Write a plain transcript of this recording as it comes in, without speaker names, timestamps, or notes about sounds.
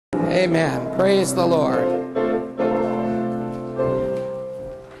Amen. Praise the Lord.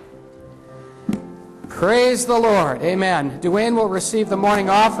 Praise the Lord. Amen. Duane will receive the morning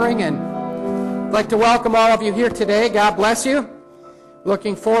offering, and I'd like to welcome all of you here today. God bless you.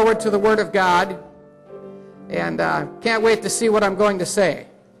 Looking forward to the Word of God, and can't wait to see what I'm going to say.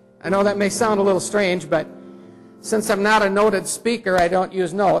 I know that may sound a little strange, but since I'm not a noted speaker, I don't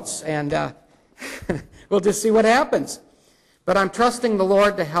use notes, and we'll just see what happens. But I'm trusting the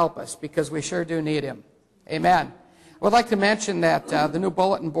Lord to help us because we sure do need Him. Amen. I would like to mention that the new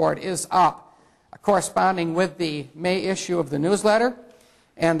bulletin board is up, corresponding with the May issue of the newsletter.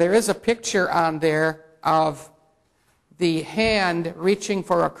 And there is a picture on there of the hand reaching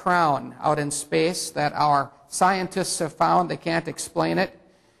for a crown out in space that our scientists have found. They can't explain it.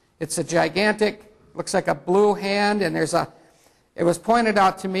 It's a gigantic, looks like a blue hand, and it was pointed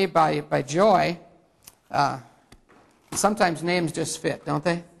out to me by Joy. Sometimes names just fit, don't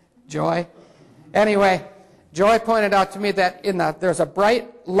they? Joy. Anyway, Joy pointed out to me that there's a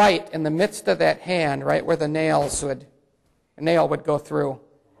bright light in the midst of that hand, right where the nail would go through.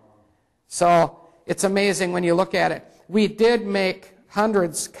 So it's amazing when you look at it. We did make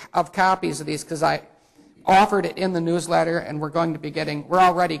hundreds of copies of these because I offered it in the newsletter, and we're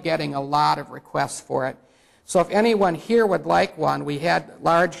already getting a lot of requests for it. So if anyone here would like one, we had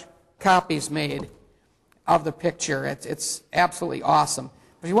large copies made of the picture. It's absolutely awesome.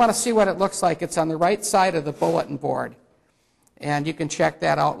 If you want to see what it looks like, it's on the right side of the bulletin board. And you can check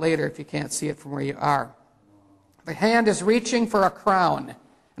that out later if you can't see it from where you are. The hand is reaching for a crown,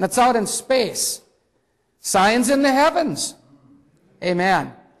 and it's out in space. Signs in the heavens.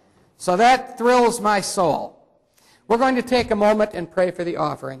 Amen. So that thrills my soul. We're going to take a moment and pray for the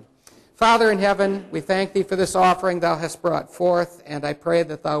offering. Father in heaven, we thank Thee for this offering Thou hast brought forth, and I pray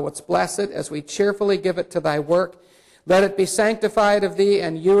that Thou wouldst bless it as we cheerfully give it to Thy work. Let it be sanctified of Thee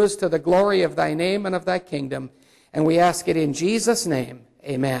and used to the glory of Thy name and of Thy kingdom. And we ask it in Jesus' name.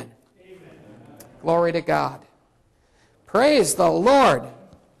 Amen. Amen. Glory to God. Praise the Lord.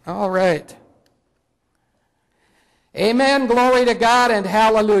 All right. Amen. Glory to God and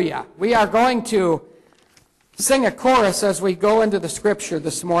hallelujah. We are going to sing a chorus as we go into the Scripture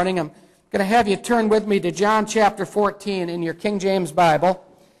this morning. I'm going to have you turn with me to John chapter 14 in your King James Bible.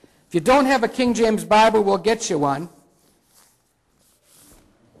 If you don't have a King James Bible, we'll get you one.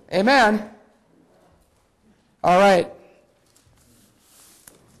 Amen. All right.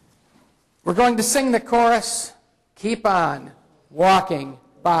 We're going to sing the chorus, Keep On Walking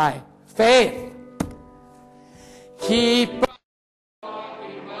by Faith. Keep on.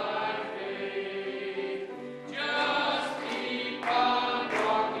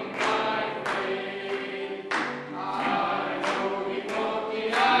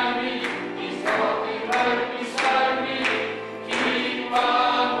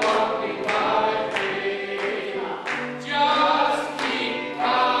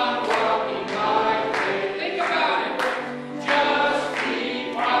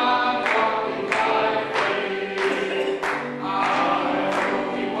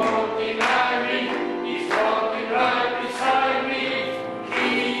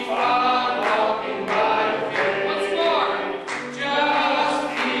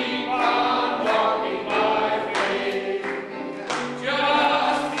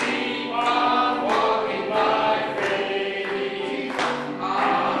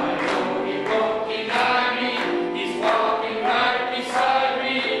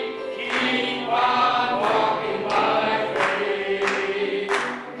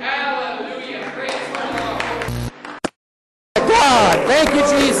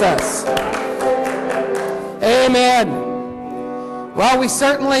 Jesus. Amen. Well, we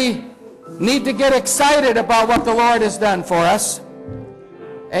certainly need to get excited about what the Lord has done for us.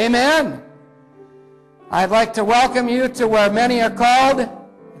 Amen. I'd like to welcome you to where many are called.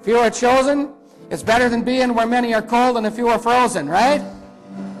 If you are chosen, it's better than being where many are cold and if you are frozen, right?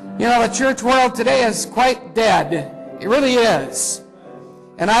 You know, the church world today is quite dead. It really is.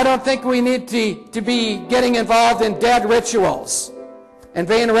 And I don't think we need to be getting involved in dead rituals and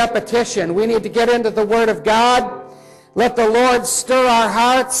vain repetition. We need to get into the Word of God. Let the Lord stir our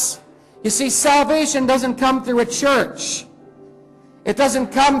hearts. You see, salvation doesn't come through a church. It doesn't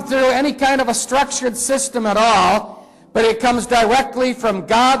come through any kind of a structured system at all, but it comes directly from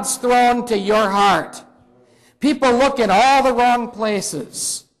God's throne to your heart. People look in all the wrong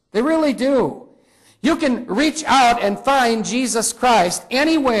places. They really do. You can reach out and find Jesus Christ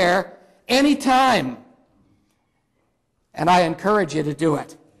anywhere, anytime. And I encourage you to do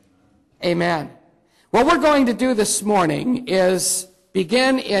it. Amen. What we're going to do this morning is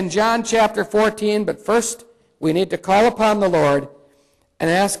begin in John chapter 14, but first we need to call upon the Lord and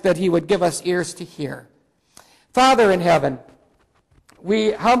ask that he would give us ears to hear. Father in heaven,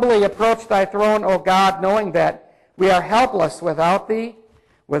 we humbly approach thy throne, O God, knowing that we are helpless without thee.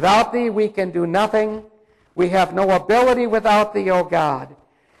 Without thee we can do nothing. We have no ability without thee, O God.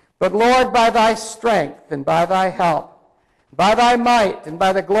 But Lord, by thy strength and by thy help, by thy might and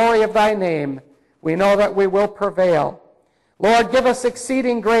by the glory of thy name, we know that we will prevail. Lord, give us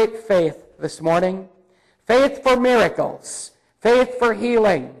exceeding great faith this morning. Faith for miracles, faith for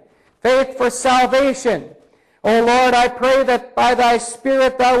healing, faith for salvation. O Lord, I pray that by thy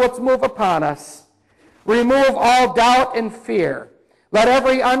Spirit thou wouldst move upon us. Remove all doubt and fear. Let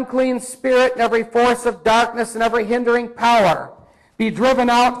every unclean spirit and every force of darkness and every hindering power be driven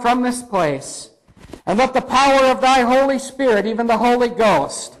out from this place. And let the power of thy Holy Spirit, even the Holy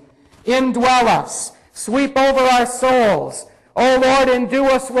Ghost, indwell us, sweep over our souls. O Lord, endue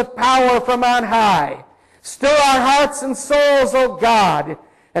us with power from on high. Stir our hearts and souls, O God,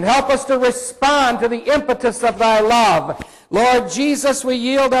 and help us to respond to the impetus of thy love. Lord Jesus, we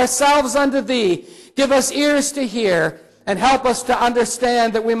yield ourselves unto thee. Give us ears to hear, and help us to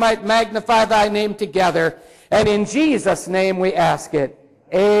understand that we might magnify thy name together. And in Jesus' name we ask it.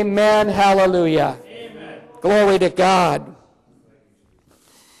 Amen. Hallelujah. Amen. Glory to God.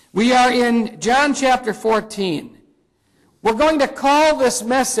 We are in John chapter 14. We're going to call this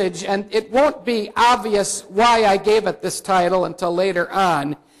message, and it won't be obvious why I gave it this title until later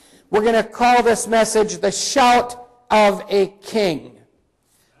on. We're going to call this message The Shout of a King.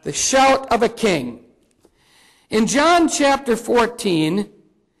 The Shout of a King. In John chapter 14,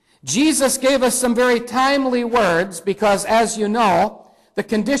 Jesus gave us some very timely words because, as you know, the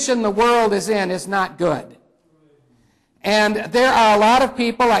condition the world is in is not good. And there are a lot of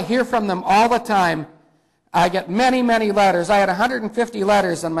people, I hear from them all the time. I get many, many letters. I had 150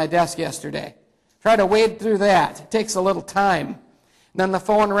 letters on my desk yesterday. Try to wade through that. It takes a little time. And then the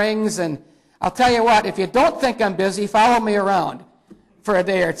phone rings, and I'll tell you what, if you don't think I'm busy, follow me around for a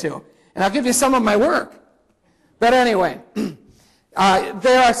day or two. And I'll give you some of my work. But anyway,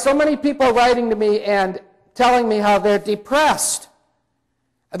 there are so many people writing to me and telling me how they're depressed.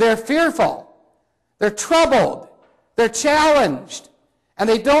 They're fearful. They're troubled. They're challenged. And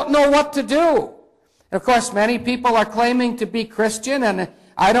they don't know what to do. And of course, many people are claiming to be Christian, and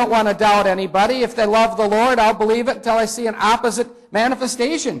I don't want to doubt anybody. If they love the Lord, I'll believe it until I see an opposite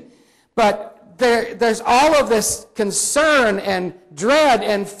manifestation. But there's all of this concern and dread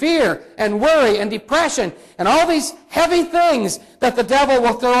and fear and worry and depression and all these heavy things that the devil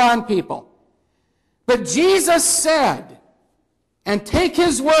will throw on people. But Jesus said, and take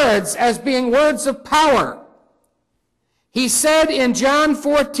his words as being words of power. He said in John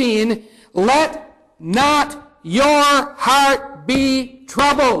 14, let not your heart be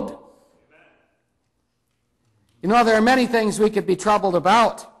troubled. You know, there are many things we could be troubled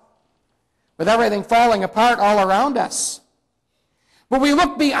about, with everything falling apart all around us. But we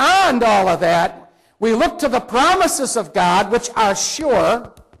look beyond all of that. We look to the promises of God, which are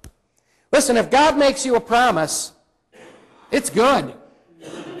sure. Listen, if God makes you a promise, it's good.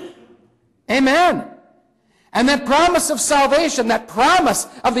 Amen. And that promise of salvation, that promise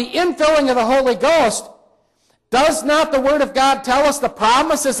of the infilling of the Holy Ghost, does not the Word of God tell us the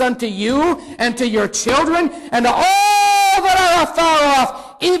promise is unto you and to your children and to all that are afar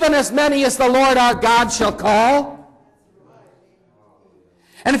off, even as many as the Lord our God shall call?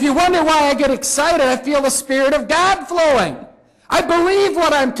 And if you wonder why I get excited, I feel the Spirit of God flowing. I believe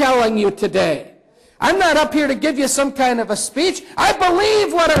what I'm telling you today. I'm not up here to give you some kind of a speech. I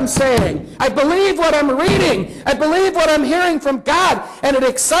believe what I'm saying. I believe what I'm reading. I believe what I'm hearing from God, and it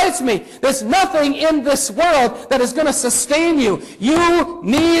excites me. There's nothing in this world that is going to sustain you. You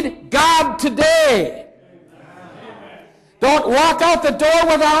need God today. Don't walk out the door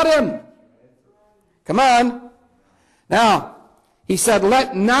without him. Come on. Now, he said,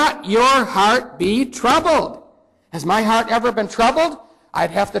 let not your heart be troubled. Has my heart ever been troubled? I'd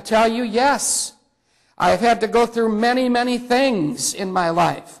have to tell you, yes. I've had to go through many, many things in my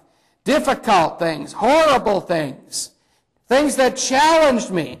life. Difficult things, horrible things, things that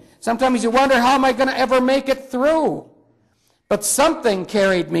challenged me. Sometimes you wonder, how am I going to ever make it through? But something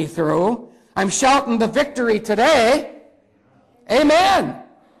carried me through. I'm shouting the victory today. Amen.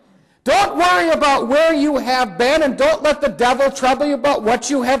 Don't worry about where you have been, and don't let the devil trouble you about what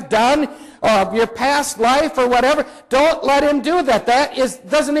you have done or your past life or whatever. Don't let him do that. That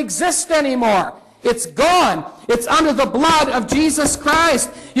doesn't exist anymore. It's gone. It's under the blood of Jesus Christ.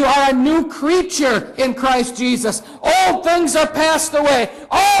 You are a new creature in Christ Jesus. Old things are passed away.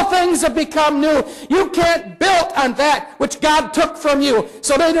 All things have become new. You can't build on that which God took from you.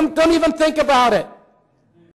 So don't even think about it.